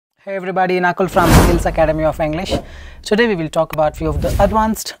Hey everybody, Nakul from Skills Academy of English. Today we will talk about few of the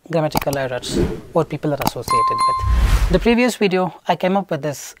advanced grammatical errors what people are associated with. The previous video I came up with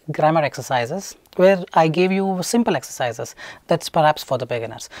this grammar exercises where I gave you simple exercises that's perhaps for the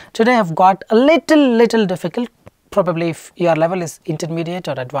beginners. Today I've got a little difficult. Probably if your level is intermediate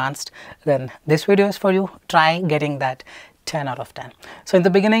or advanced, then this video is for you. Try getting that 10 out of 10. So in the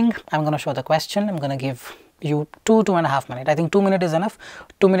beginning I'm going to show the question. I'm going to give you 2.5 minutes. I think 2 minutes is enough.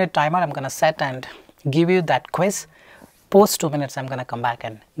 2-minute timer I'm going to set and give you that quiz. Post 2 minutes I'm going to come back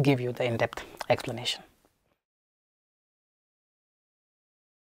and give you the in-depth explanation.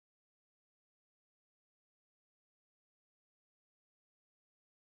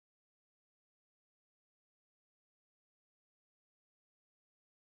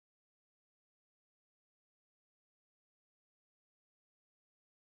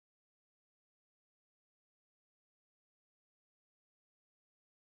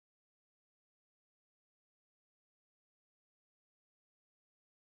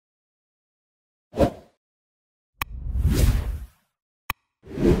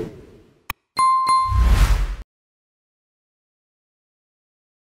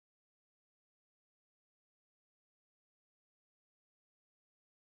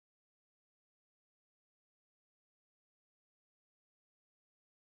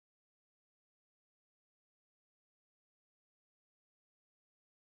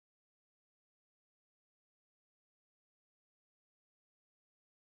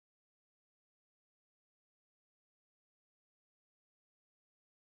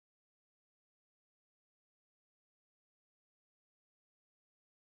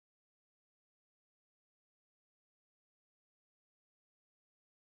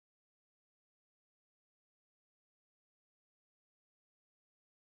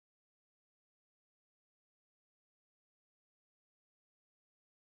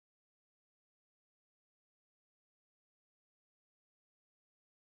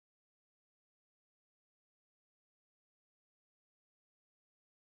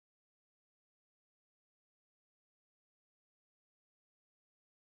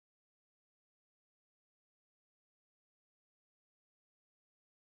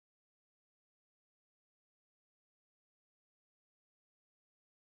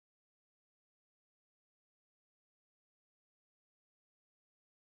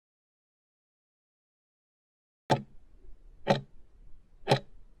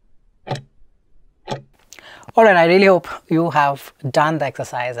 Alright, I really hope you have done the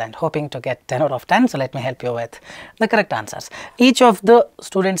exercise and hoping to get 10 out of 10. So let me help you with the correct answers. Each of the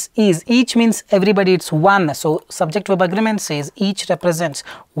students is, each means everybody, it's one. So subject verb agreement says each represents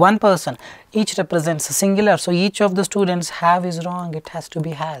one person, each represents a singular. So each of the students have is wrong, it has to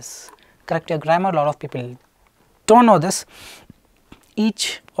be has. Correct your grammar, a lot of people don't know this.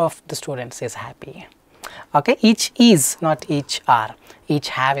 Each of the students is happy. Okay, each is, not each are. Each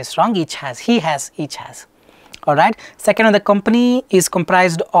have is wrong, each has, he has, each has. Alright, second one, the company is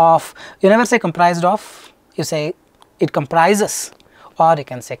comprised of, you never say comprised of, you say it comprises, or you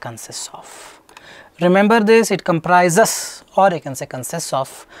can say consists of. Remember this, it comprises, or you can say consists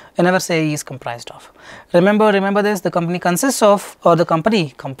of, you never say is comprised of. Remember this, the company consists of, or the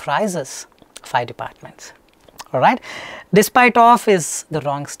company comprises 5 departments. Alright, despite of is the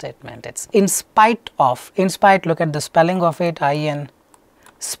wrong statement, it's in spite of. In spite, look at the spelling of it, in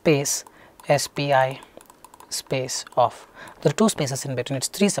space SPI space of. There are 2 spaces in between, it's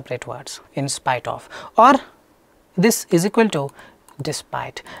 3 separate words, in spite of. Or this is equal to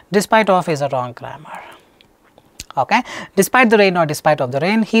despite. Despite of is a wrong grammar. Okay, despite the rain or despite of the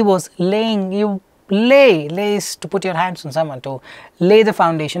rain, he was laying, you lay is to put your hands on someone, to lay the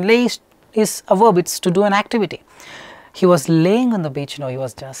foundation. Lay is a verb, it's to do an activity. He was laying on the beach, no, he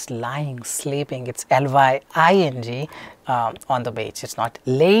was just lying, sleeping. It's lying on the beach. It's not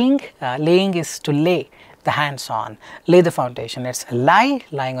laying. Laying is to lay the hands on, lay the foundation. It's lying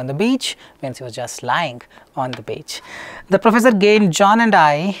on the beach means he was just lying on the beach. The professor gave John and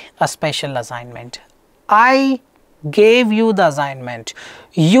I a special assignment. I gave you the assignment.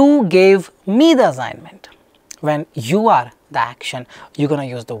 You gave me the assignment. When you are the action, you're going to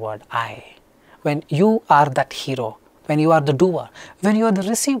use the word I. When you are that hero, when you are the doer, when you are the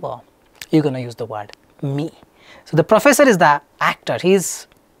receiver, you're going to use the word me. So the professor is the actor. He is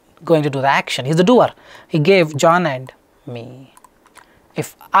going to do the action. He's the doer. He gave John and me.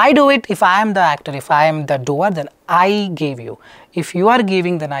 If I do it, if I am the actor, if I am the doer, then I gave you. If you are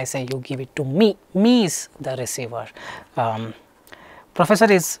giving, then I say you give it to me. Me is the receiver.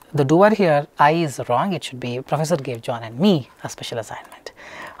 Professor is the doer here. I is wrong. It should be professor gave John and me a special assignment.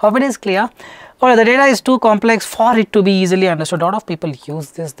 Hope it is clear. Alright, the data is too complex for it to be easily understood. A lot of people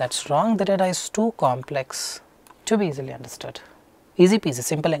use this. That's wrong. The data is too complex to be easily understood. Easy peasy,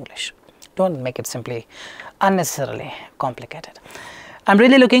 simple English. Don't make it simply unnecessarily complicated. I'm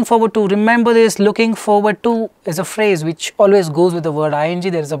really looking forward to, remember this, looking forward to is a phrase which always goes with the word ing.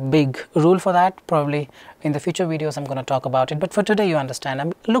 There is a big rule for that. Probably in the future videos I'm going to talk about it, but for today you understand.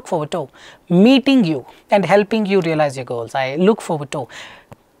 I look forward to meeting you and helping you realize your goals. I look forward to,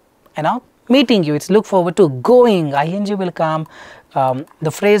 meeting you. It's look forward to. Going, ing will come.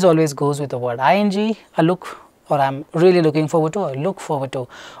 The phrase always goes with the word ing. I'm really looking forward to, or look forward to.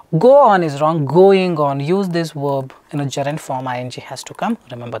 Go on is wrong. Going on. Use this verb in a gerund form. Ing has to come.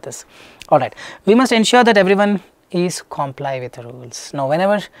 Remember this. Alright. We must ensure that everyone is comply with the rules. Now,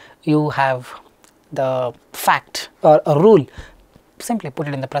 whenever you have the fact or a rule, simply put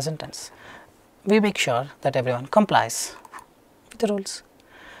it in the present tense. We make sure that everyone complies with the rules.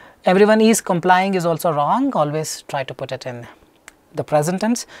 Everyone is complying is also wrong. Always try to put it in the present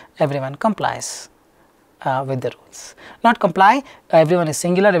tense. Everyone complies with the rules. Not comply, everyone is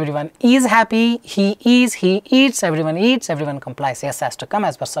singular, everyone is happy, he is, he eats, everyone complies. Yes has to come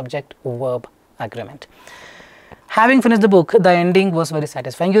as per subject verb agreement. Having finished the book, the ending was very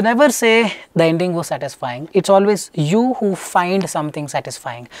satisfying. You never say the ending was satisfying. It's always you who find something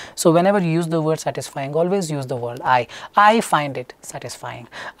satisfying. So whenever you use the word satisfying, always use the word I. I find it satisfying.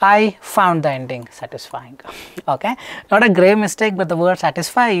 I found the ending satisfying. Okay? Not a grave mistake, but the word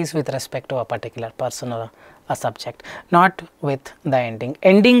satisfy is with respect to a particular person or a subject, not with the ending.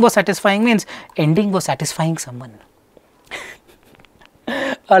 Ending was satisfying means ending was satisfying someone.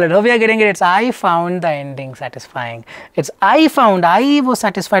 Alright, hope you are getting it. It's I found the ending satisfying. It's I was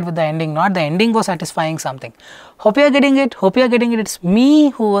satisfied with the ending, not the ending was satisfying something. Hope you are getting it. Hope you are getting it. It's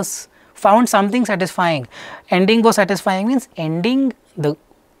me who was found something satisfying. Ending was satisfying means ending the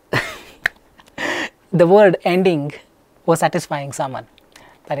the word ending was satisfying someone.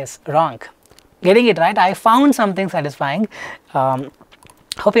 That is wrong. Getting it right. I found something satisfying.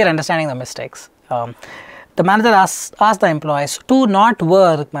 Hope you are understanding the mistakes. The manager asked the employees to not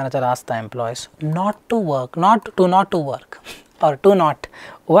work. Manager asked the employees not to work, not to work, or to not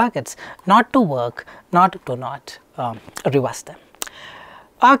work. It's not to work, not to not. Reverse them.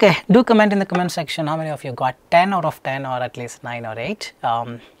 Okay, do comment in the comment section how many of you got 10 out of 10 or at least 9 or 8.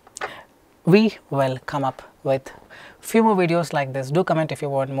 We will come up with few more videos like this. Do comment if you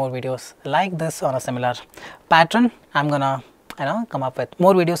want more videos like this on a similar pattern. I'm gonna come up with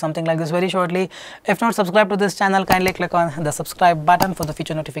more videos something like this very shortly. If not subscribe to this channel, kindly click on the subscribe button for the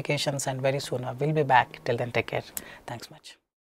future notifications, and very soon I will be back. Till then, take care. Thanks much.